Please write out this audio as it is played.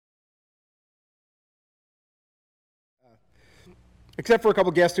Except for a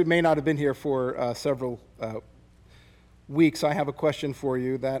couple guests who may not have been here for several weeks, I have a question for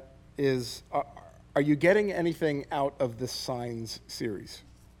you that is, are you getting anything out of this Signs series?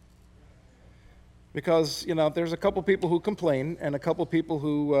 Because, there's a couple people who complain and a couple people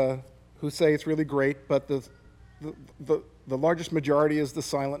who say it's really great, but the largest majority is the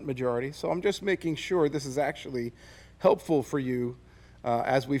silent majority. So I'm just making sure this is actually helpful for you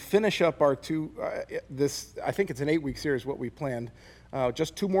as we finish up our I think it's an 8-week series, what we planned.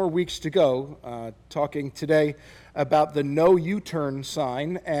 Just 2 more weeks to go, talking today about the no U-turn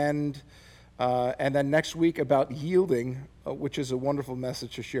sign, and then next week about yielding, which is a wonderful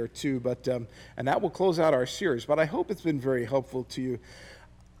message to share too. But and that will close out our series. But I hope it's been very helpful to you.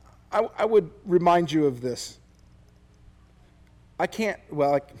 I would remind you of this. I can't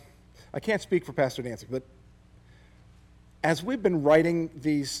speak for Pastor Nancy, but as we've been writing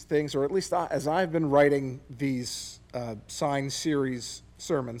these things, or at least as I've been writing these Sign series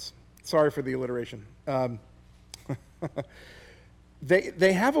sermons, sorry for the alliteration,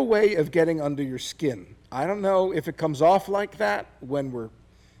 they have a way of getting under your skin. I don't know if it comes off like that when we're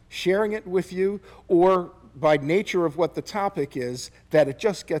sharing it with you, or by nature of what the topic is, that it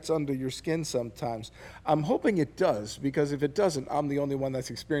just gets under your skin sometimes. I'm hoping it does, because if it doesn't, I'm the only one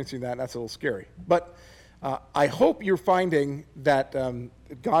that's experiencing that, and that's a little scary. But I hope you're finding that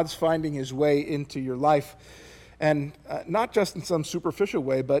God's finding his way into your life, and not just in some superficial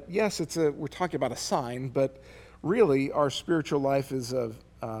way, but yes, we're talking about a sign, but really our spiritual life is a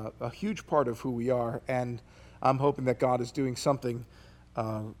huge part of who we are, and I'm hoping that God is doing something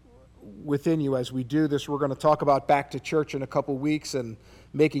within you as we do this. We're going to talk about back to church in a couple weeks and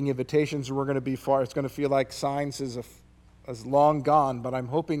making invitations, and we're going to be far. It's going to feel like Signs is long gone, but I'm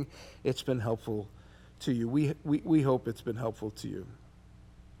hoping it's been helpful to you. We hope it's been helpful to you.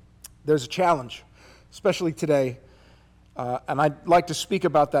 There's a challenge, especially today, and I'd like to speak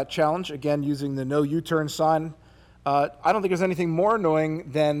about that challenge, again, using the no U-turn sign. I don't think there's anything more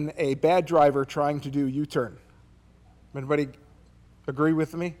annoying than a bad driver trying to do U-turn. Anybody agree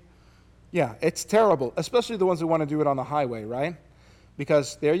with me? Yeah, it's terrible, especially the ones who want to do it on the highway, right?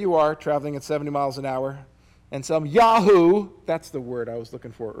 Because there you are, traveling at 70 miles an hour, and some yahoo, that's the word I was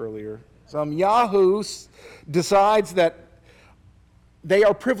looking for earlier, some yahoo decides that they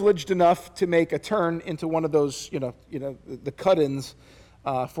are privileged enough to make a turn into one of those, the cut-ins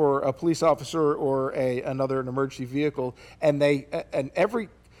for a police officer or an emergency vehicle, and every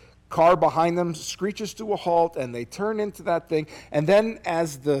car behind them screeches to a halt, and they turn into that thing, and then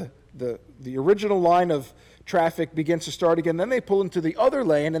as the original line of traffic begins to start again, then they pull into the other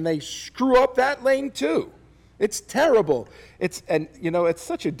lane and they screw up that lane too. It's terrible. It's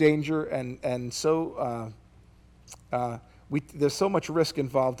such a danger, and so there's so much risk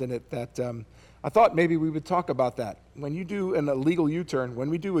involved in it that I thought maybe we would talk about that. When you do an illegal U-turn, when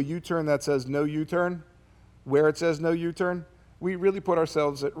we do a U-turn that says no U-turn, where it says no U-turn, we really put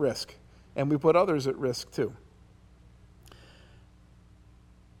ourselves at risk, and we put others at risk too.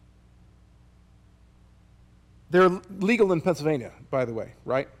 They're legal in Pennsylvania, by the way,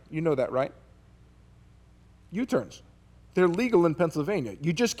 right? You know that, right? U-turns. They're legal in Pennsylvania.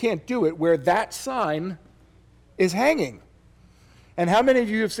 You just can't do it where that sign is hanging. And how many of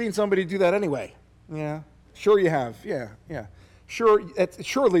you have seen somebody do that anyway? Yeah, sure you have. Yeah. Surely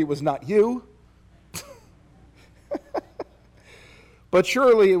it was not you. But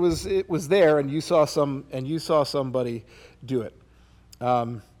surely it was there, and you saw somebody do it.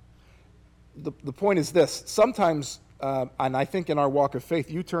 The point is this: sometimes, and I think in our walk of faith,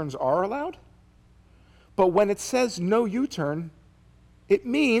 U-turns are allowed. But when it says no U-turn, it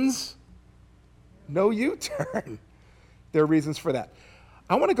means no U-turn. There are reasons for that.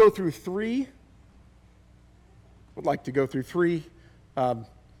 I want to go through three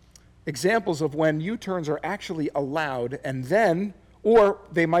examples of when U-turns are actually allowed, and then, or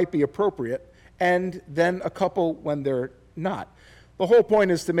they might be appropriate, and then a couple when they're not. The whole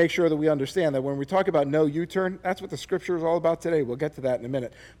point is to make sure that we understand that when we talk about no U-turn, that's what the scripture is all about today. We'll get to that in a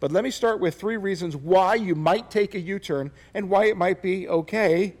minute. But let me start with 3 reasons why you might take a U-turn and why it might be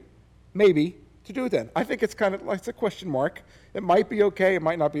okay, maybe, to do it then. I think it's kind of like a question mark. It might be okay, it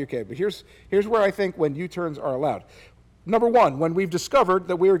might not be okay. But here's where I think when U-turns are allowed. Number 1, when we've discovered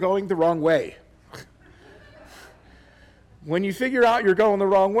that we are going the wrong way. When you figure out you're going the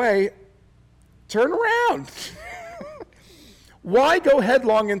wrong way, turn around. Why go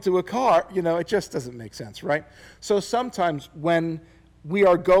headlong into a car? It just doesn't make sense, right? So sometimes when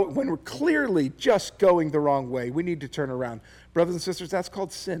we're clearly just going the wrong way, we need to turn around. Brothers and sisters, that's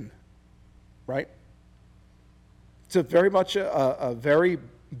called sin, right? It's very much a very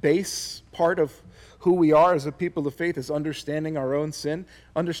base part of who we are as a people of faith is understanding our own sin,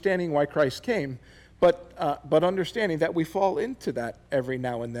 understanding why Christ came, but understanding that we fall into that every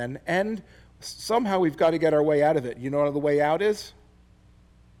now and then, and somehow we've got to get our way out of it. You know what the way out is?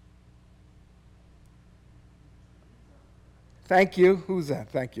 Thank you. Who's that?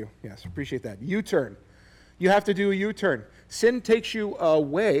 Thank you. Yes, appreciate that. U-turn. You have to do a U-turn. Sin takes you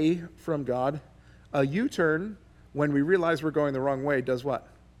away from God. A U-turn, when we realize we're going the wrong way, does what?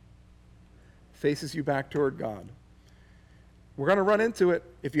 Faces you back toward God. We're going to run into it.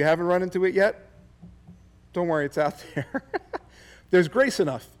 If you haven't run into it yet, don't worry, it's out there. There's grace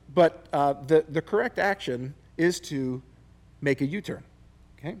enough, but the correct action is to make a U-turn.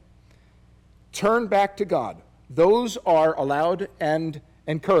 Okay? Turn back to God. Those are allowed and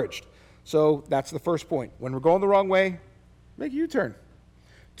encouraged. So that's the first point. When we're going the wrong way, make a U-turn.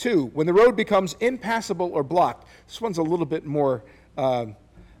 2, when the road becomes impassable or blocked. This one's a little bit more, a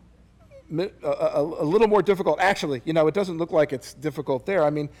little more difficult. Actually, it doesn't look like it's difficult there. I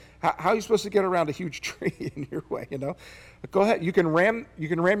mean, how are you supposed to get around a huge tree in your way, Go ahead. You can ram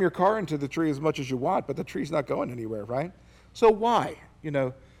your car into the tree as much as you want, but the tree's not going anywhere, right? So why?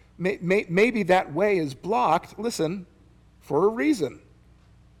 Maybe that way is blocked, listen, for a reason.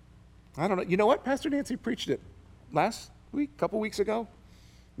 I don't know. You know what? Pastor Nancy preached it last week, a couple weeks ago.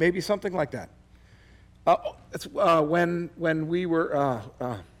 Maybe something like that. It's when we were,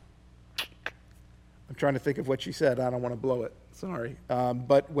 I'm trying to think of what she said. I don't want to blow it. Sorry.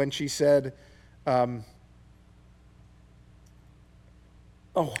 But when she said, I'll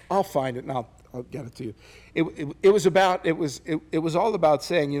find it and I'll get it to you. It was all about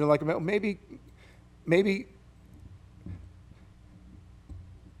saying, like maybe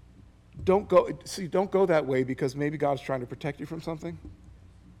don't go that way because maybe God's trying to protect you from something.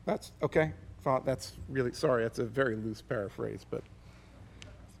 That's okay. That's really sorry. That's a very loose paraphrase, but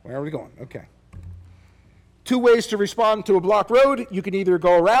where are we going? Okay. 2 ways to respond to a blocked road. You can either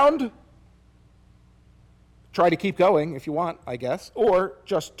go around, try to keep going if you want, I guess, or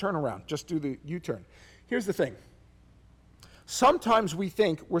just turn around, just do the U-turn. Here's the thing. Sometimes we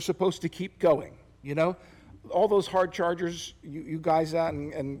think we're supposed to keep going, All those hard chargers, you guys out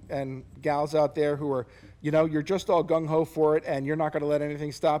and gals out there who are, you're just all gung-ho for it and you're not going to let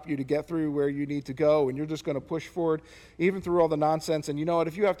anything stop you to get through where you need to go and you're just going to push forward, even through all the nonsense. And you know what?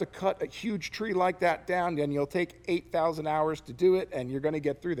 If you have to cut a huge tree like that down, then you'll take 8,000 hours to do it and you're going to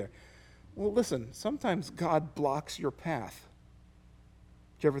get through there. Well, listen, sometimes God blocks your path.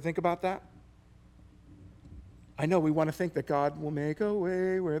 Did you ever think about that? I know we want to think that God will make a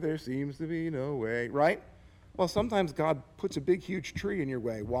way where there seems to be no way, right? Well, sometimes God puts a big, huge tree in your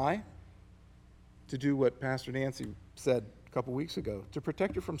way. Why? To do what Pastor Nancy said a couple weeks ago, to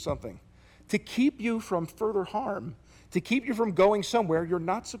protect you from something, to keep you from further harm, to keep you from going somewhere you're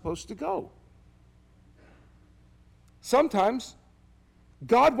not supposed to go. Sometimes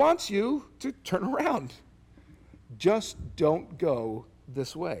God wants you to turn around. Just don't go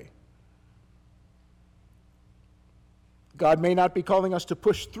this way. God may not be calling us to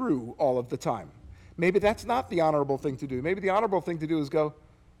push through all of the time. Maybe that's not the honorable thing to do. Maybe the honorable thing to do is go,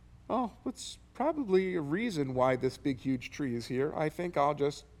 it's probably a reason why this big, huge tree is here. I think I'll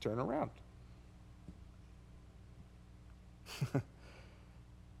just turn around.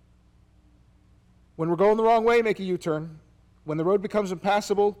 When we're going the wrong way, make a U-turn. When the road becomes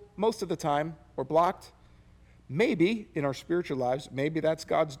impassable, most of the time, or blocked, maybe in our spiritual lives, maybe that's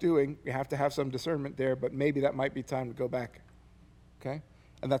God's doing. We have to have some discernment there, but maybe that might be time to go back. Okay?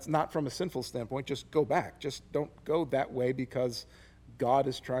 And that's not from a sinful standpoint. Just go back. Just don't go that way because God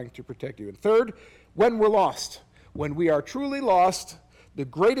is trying to protect you. And third, when we're lost. When we are truly lost, the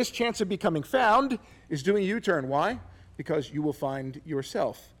greatest chance of becoming found is doing a U-turn. Why? Because you will find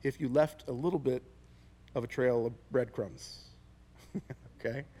yourself if you left a little bit of a trail of breadcrumbs.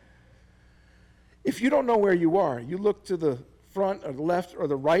 Okay? If you don't know where you are, you look to the front or the left or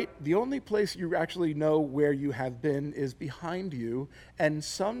the right, the only place you actually know where you have been is behind you. And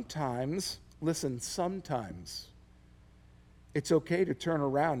sometimes, listen, sometimes it's okay to turn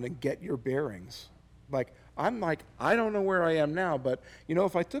around and get your bearings. I don't know where I am now, but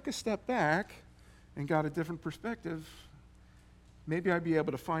if I took a step back and got a different perspective, maybe I'd be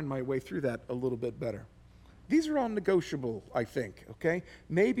able to find my way through that a little bit better. These are all negotiable, I think, okay?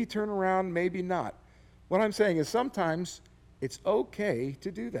 Maybe turn around, maybe not. What I'm saying is sometimes it's okay to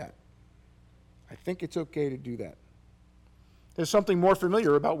do that. I think it's okay to do that. There's something more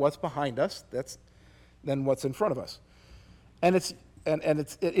familiar about what's behind us than what's in front of us. And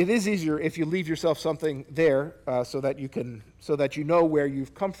it is easier if you leave yourself something there so that you know where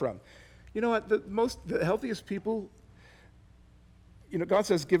you've come from. You know what? The healthiest people God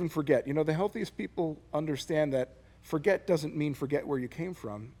says give and forget. The healthiest people understand that forget doesn't mean forget where you came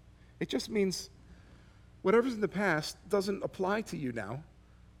from. It just means whatever's in the past doesn't apply to you now,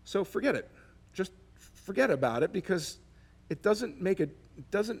 so forget it. Just forget about it, because it doesn't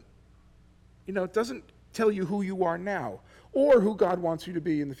tell you who you are now or who God wants you to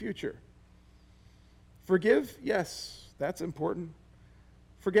be in the future. Forgive, yes, that's important.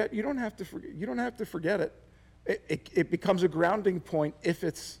 Forget, you don't have to forget it. It becomes a grounding point if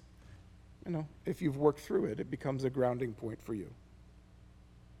it's, if you've worked through it, it becomes a grounding point for you.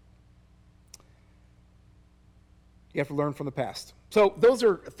 You have to learn from the past. So those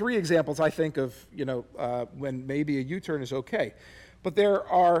are 3 examples, I think, of, when maybe a U-turn is okay. But there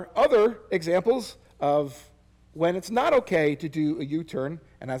are other examples of when it's not okay to do a U-turn.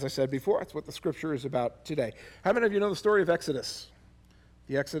 And as I said before, that's what the scripture is about today. How many of you know the story of Exodus?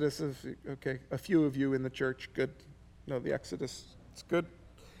 The Exodus of, a few of you in the church, good. Know the Exodus, it's good.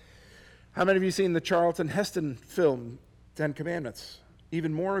 How many of you seen the Charlton Heston film, 10 Commandments?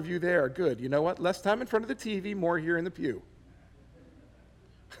 Even more of you there, good. You know what? Less time in front of the TV, more here in the pew.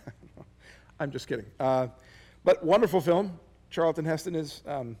 I'm just kidding. But wonderful film. Charlton Heston is,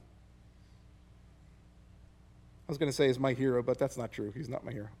 I was going to say is my hero, but that's not true. He's not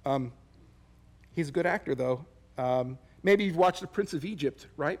my hero. He's a good actor, though. Maybe you've watched The Prince of Egypt,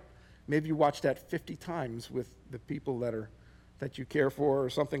 right? Maybe you watched that 50 times with the people that you care for or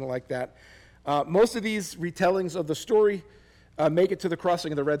something like that. Most of these retellings of the story make it to the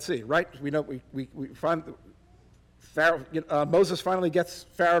crossing of the Red Sea, right? We know we find Pharaoh, Moses finally gets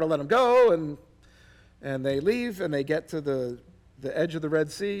Pharaoh to let him go, and they leave, and they get to the edge of the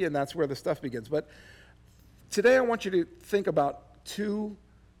Red Sea, and that's where the stuff begins. But today I want you to think about 2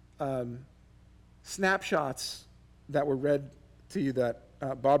 snapshots that were read to you,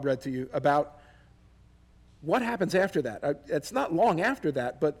 that Bob read to you, about what happens after that. It's not long after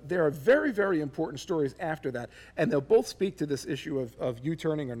that, but there are very, very important stories after that, and they'll both speak to this issue of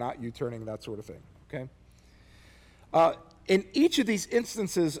U-turning or not U-turning, that sort of thing, okay? In each of these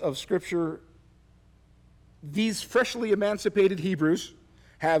instances of Scripture, these freshly emancipated Hebrews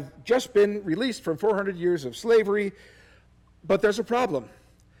have just been released from 400 years of slavery, but there's a problem.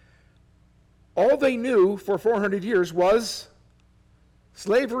 All they knew for 400 years was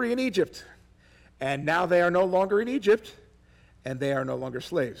slavery in Egypt. And now they are no longer in Egypt, and they are no longer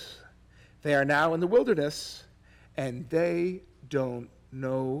slaves. They are now in the wilderness, and they don't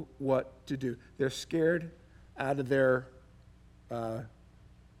know what to do. They're scared out of their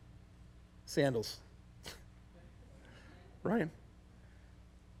sandals. Ryan?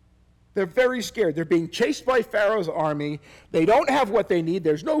 They're very scared. They're being chased by Pharaoh's army. They don't have what they need.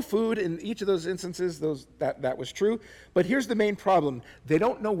 There's no food in each of those instances. That was true. But here's the main problem. They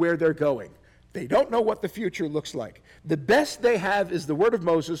don't know where they're going. They don't know what the future looks like. The best they have is the word of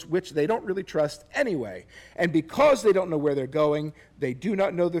Moses, which they don't really trust anyway. And because they don't know where they're going, they do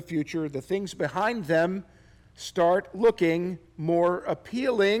not know the future. The things behind them start looking more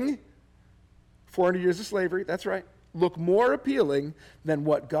appealing. 400 years of slavery, that's right. Look more appealing than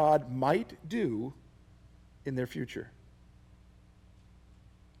what God might do in their future.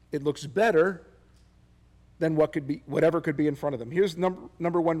 It looks better than whatever could be in front of them. Here's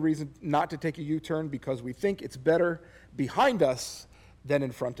number one reason not to take a U-turn: because we think it's better behind us than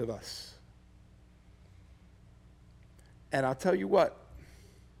in front of us. And I'll tell you what,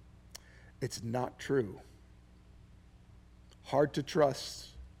 it's not true. Hard to trust,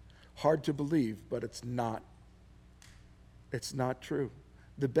 hard to believe, but it's not true.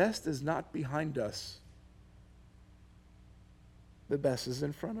 The best is not behind us. The best is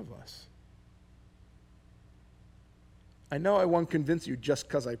in front of us. I know I won't convince you just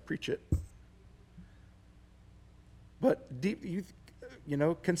because I preach it. But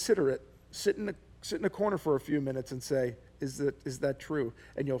consider it. Sit in a corner for a few minutes and say, is that true?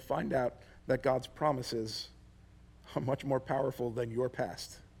 And you'll find out that God's promises are much more powerful than your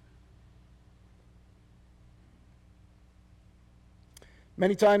past.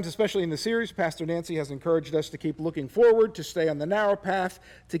 Many times, especially in the series, Pastor Nancy has encouraged us to keep looking forward, to stay on the narrow path,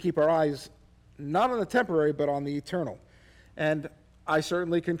 to keep our eyes not on the temporary, but on the eternal. And I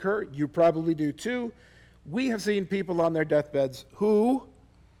certainly concur. You probably do too. We have seen people on their deathbeds who,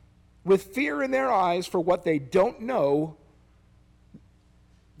 with fear in their eyes for what they don't know,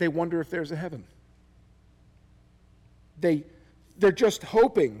 they wonder if there's a heaven. They're just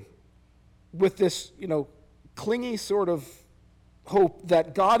hoping with this, clingy sort of hope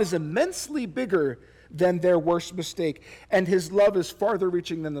that God is immensely bigger than their worst mistake, and his love is farther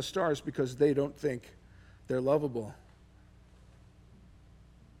reaching than the stars, because they don't think they're lovable.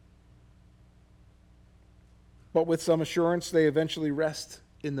 but with some assurance they eventually rest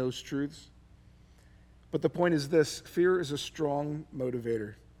in those truths. But the point is this: fear is a strong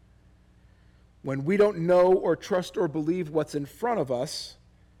motivator. When we don't know or trust or believe what's in front of us,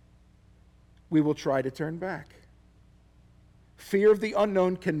 we will try to turn back. Fear of the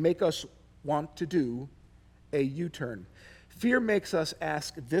unknown can make us want to do a U-turn. Fear makes us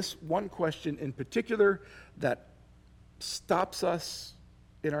ask this one question in particular that stops us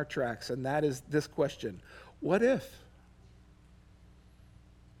in our tracks, and that is this question: what if?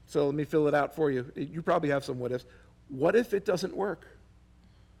 So let me fill it out for you. You probably have some what ifs. What if it doesn't work?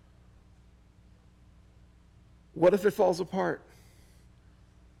 What if it falls apart?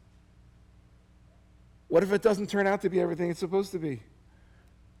 What if it doesn't turn out to be everything it's supposed to be?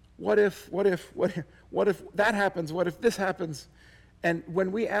 What if that happens? What if this happens? And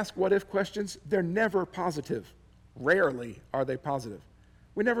when we ask what if questions, they're never positive. Rarely are they positive.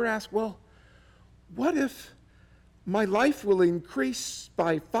 We never ask, well, what if my life will increase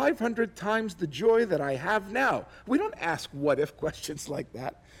by 500 times the joy that I have now? We don't ask what if questions like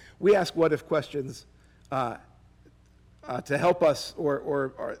that. We ask what if questions to help us,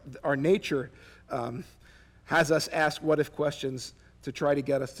 or our nature has us ask what if questions to try to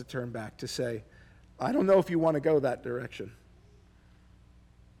get us to turn back, to say, I don't know if you want to go that direction.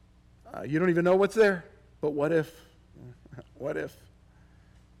 You don't even know what's there, but what if? What if?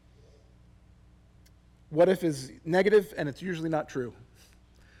 What if is negative, and it's usually not true.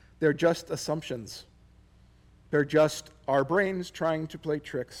 They're just assumptions. They're just our brains trying to play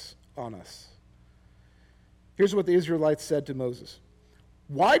tricks on us. Here's what the Israelites said to Moses: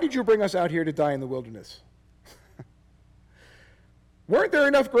 why did you bring us out here to die in the wilderness? Weren't there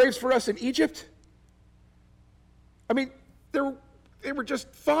enough graves for us in Egypt? I mean, they were just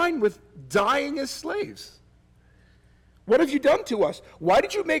fine with dying as slaves. What have you done to us? Why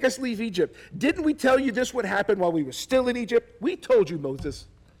did you make us leave Egypt? Didn't we tell you this would happen while we were still in Egypt? We told you, Moses.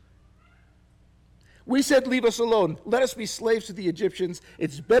 We said, leave us alone. Let us be slaves to the Egyptians.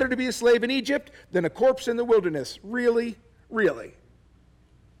 It's better to be a slave in Egypt than a corpse in the wilderness. Really? Really?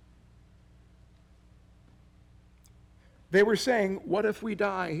 They were saying, what if we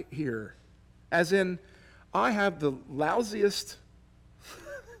die here? As in, I have the lousiest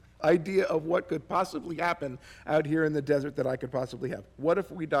idea of what could possibly happen out here in the desert that I could possibly have. What if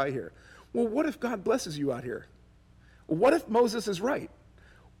we die here? Well, what if God blesses you out here? What if Moses is right?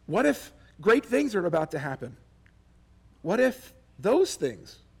 What if great things are about to happen? What if those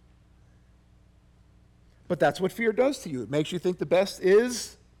things? But that's what fear does to you. It makes you think the best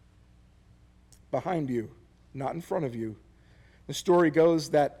is behind you, not in front of you. The story goes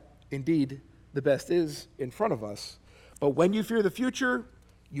that, indeed, the best is in front of us. But when you fear the future,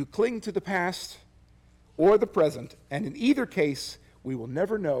 you cling to the past or the present, and in either case, we will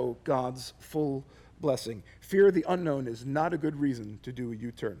never know God's full blessing. Fear of the unknown is not a good reason to do a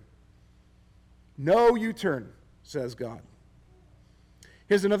U-turn. No U-turn, says God.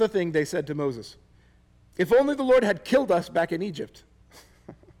 Here's another thing they said to Moses: if only the Lord had killed us back in Egypt.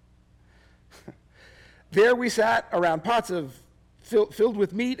 There we sat around pots filled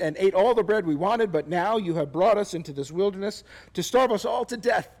with meat and ate all the bread we wanted, but now you have brought us into this wilderness to starve us all to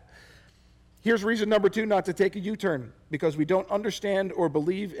death. Here's reason number 2 not to take a U-turn: because we don't understand or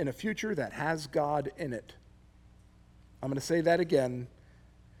believe in a future that has God in it. I'm going to say that again.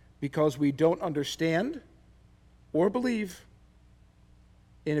 Because we don't understand or believe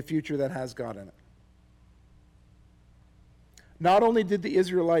in a future that has God in it. Not only did the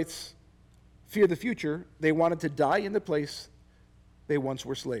Israelites fear the future, they wanted to die in the place they once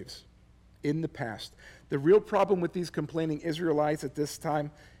were slaves, in the past. The real problem with these complaining Israelites at this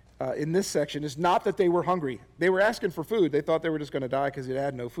time, in this section, is not that they were hungry. They were asking for food. They thought they were just going to die because they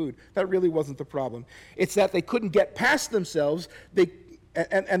had no food. That really wasn't the problem. It's that they couldn't get past themselves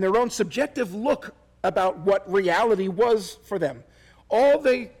and their own subjective look about what reality was for them. All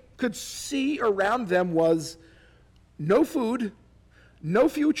they could see around them was no food, no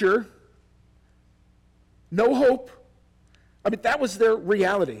future, no hope. I mean, that was their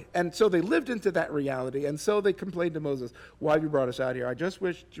reality. And so they lived into that reality. And so they complained to Moses, why have you brought us out here? I just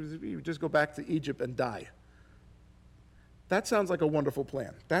wish you would just go back to Egypt and die. That sounds like a wonderful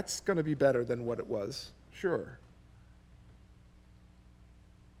plan. That's going to be better than what it was. Sure.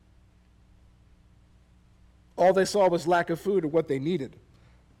 All they saw was lack of food or what they needed.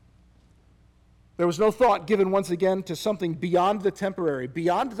 There was no thought given once again to something beyond the temporary,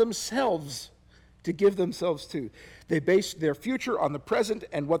 beyond themselves, to give themselves to. They based their future on the present,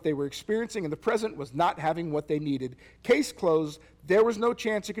 and what they were experiencing in the present was not having what they needed. Case closed. There was no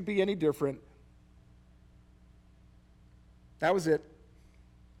chance it could be any different. That was it.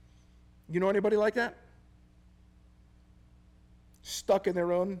 You know anybody like that? stuck in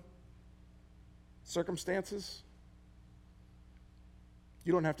their own circumstances?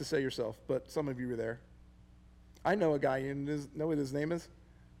 You don't have to say yourself, but some of you were there. I know a guy, you know what his name is?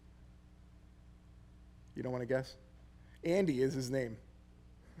 You don't want to guess? Andy is his name.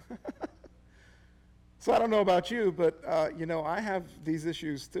 So I don't know about you, but I have these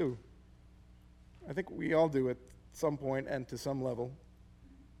issues too. I think we all do at some point and to some level.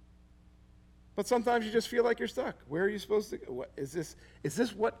 But sometimes you just feel like you're stuck. Where are you supposed to go? Is this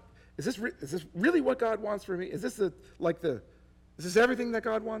really what God wants for me? Is this everything that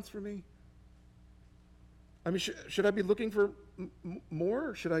God wants for me? I mean, should I be looking for more?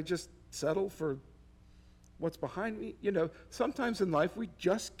 Or should I just settle for what's behind me? Sometimes in life we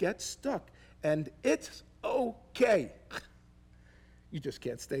just get stuck, and it's okay. You just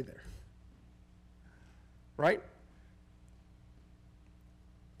can't stay there. Right?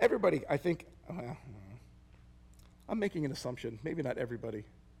 Everybody, I think, I'm making an assumption, maybe not everybody.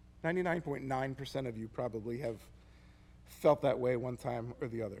 99.9% of you probably have felt that way one time or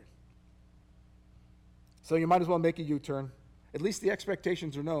the other. So you might as well make a U-turn. At least the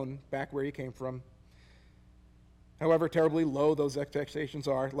expectations are known back where you came from. However terribly low those expectations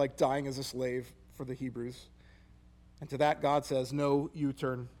are, like dying as a slave for the Hebrews. And to that, God says, no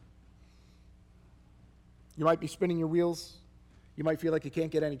U-turn. You might be spinning your wheels. You might feel like you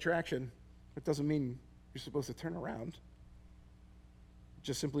can't get any traction. It doesn't mean you're supposed to turn around. It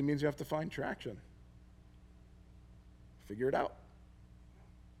just simply means you have to find traction. Figure it out.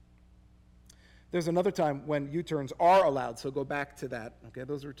 There's another time when U-turns are allowed, so go back to that. Okay,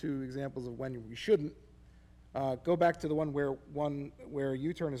 those are two examples of when we shouldn't. Go back to the one where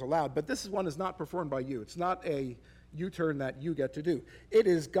U-turn is allowed, but this one is not performed by you. It's not a U-turn that you get to do. It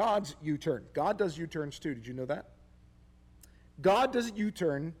is God's U-turn. God does U-turns too. Did you know that? God does a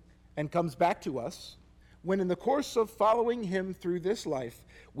U-turn and comes back to us when in the course of following him through this life,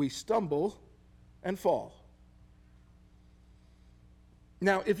 we stumble and fall.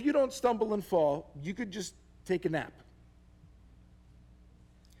 Now, if you don't stumble and fall, you could just take a nap.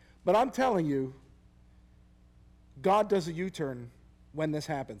 But I'm telling you, God does a U-turn when this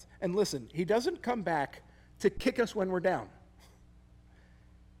happens. And listen, he doesn't come back to kick us when we're down.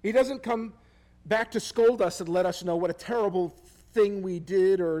 He doesn't come back to scold us and let us know what a terrible thing we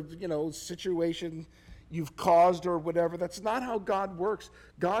did or, situation you've caused or whatever. That's not how God works.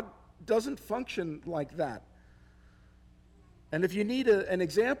 God doesn't function like that. And if you need an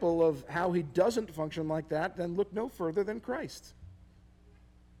example of how he doesn't function like that, then look no further than Christ.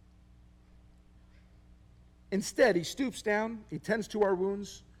 Instead, he stoops down, he tends to our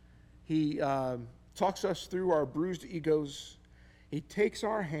wounds, he talks us through our bruised egos, he takes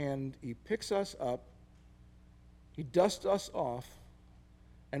our hand, he picks us up, he dusts us off,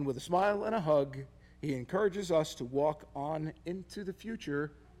 and with a smile and a hug, he encourages us to walk on into the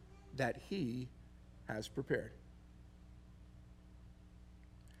future that he has prepared.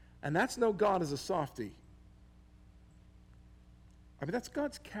 And that's no God as a softie. I mean, that's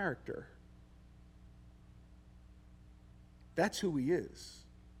God's character. That's who he is.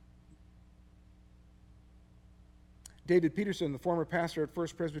 David Peterson, the former pastor at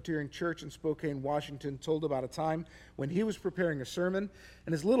First Presbyterian Church in Spokane, Washington, told about a time when he was preparing a sermon,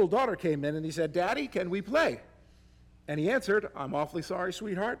 and his little daughter came in and he said, "Daddy, can we play?" And he answered, "I'm awfully sorry,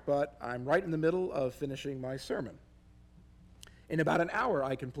 sweetheart, but I'm right in the middle of finishing my sermon." "In about an hour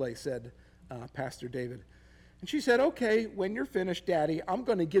I can play," said Pastor David. And she said, "Okay, when you're finished, Daddy, I'm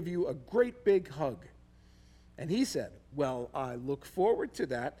going to give you a great big hug." And he said, "Well, I look forward to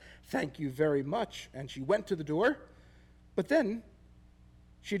that. Thank you very much." And she went to the door, but then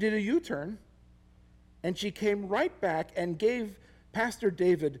she did a U-turn, and she came right back and gave Pastor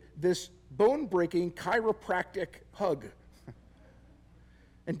David this bone-breaking chiropractic hug.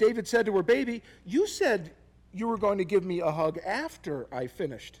 And David said to her, "Baby, you said you were going to give me a hug after I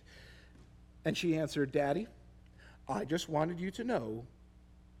finished." And she answered, "Daddy, I just wanted you to know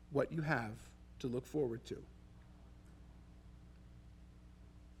what you have to look forward to."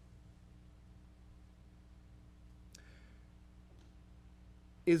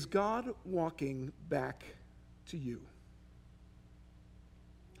 Is God walking back to you?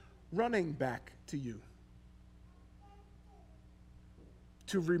 Running back to you?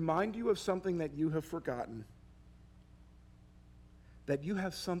 To remind you of something that you have forgotten? That you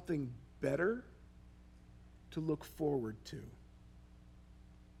have something better to look forward to?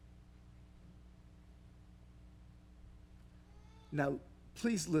 Now,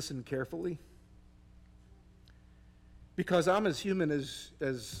 please listen carefully, because I'm as human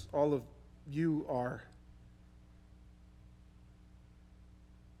as all of you are.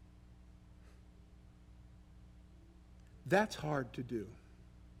 That's hard to do.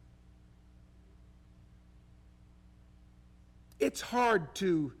 It's hard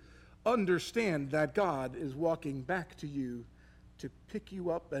to understand that God is walking back to you to pick you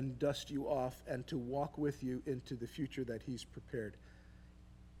up and dust you off and to walk with you into the future that He's prepared.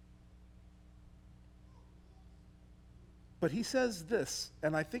 But He says this,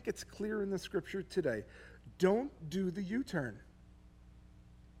 and I think it's clear in the scripture today: don't do the U-turn.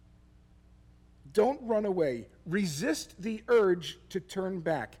 Don't run away. Resist the urge to turn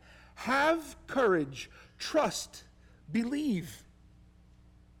back. Have courage. Trust. Believe.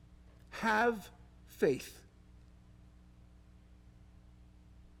 Have faith.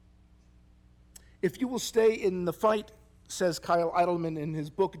 If you will stay in the fight, says Kyle Idleman in his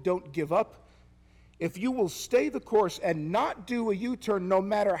book, Don't Give Up, if you will stay the course and not do a U-turn, no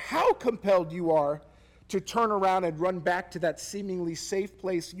matter how compelled you are to turn around and run back to that seemingly safe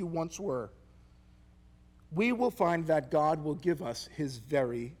place you once were, we will find that God will give us His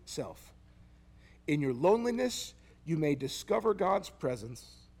very self. In your loneliness, you may discover God's presence.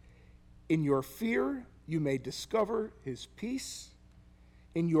 In your fear, you may discover His peace.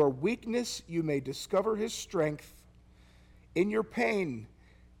 In your weakness, you may discover His strength. In your pain,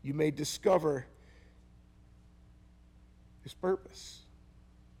 you may discover His purpose.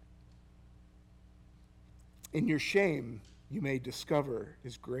 In your shame, you may discover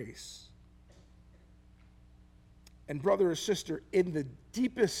His grace. And brother or sister, in the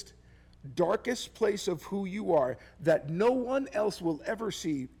deepest, darkest place of who you are, that no one else will ever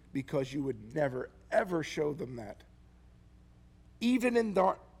see because you would never, ever show them that, even in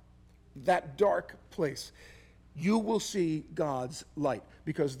that dark place, you will see God's light.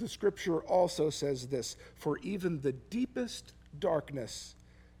 Because the scripture also says this: for even the deepest darkness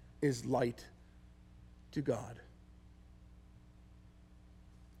is light to God.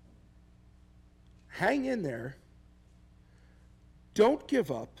 Hang in there. Don't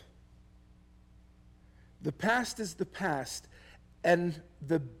give up. The past is the past, and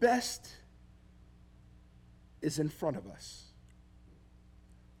the best is in front of us.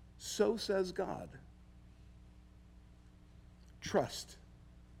 So says God. Trust.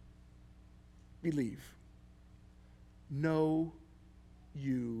 Believe. No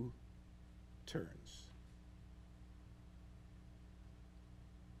U-turns.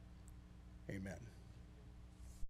 Amen.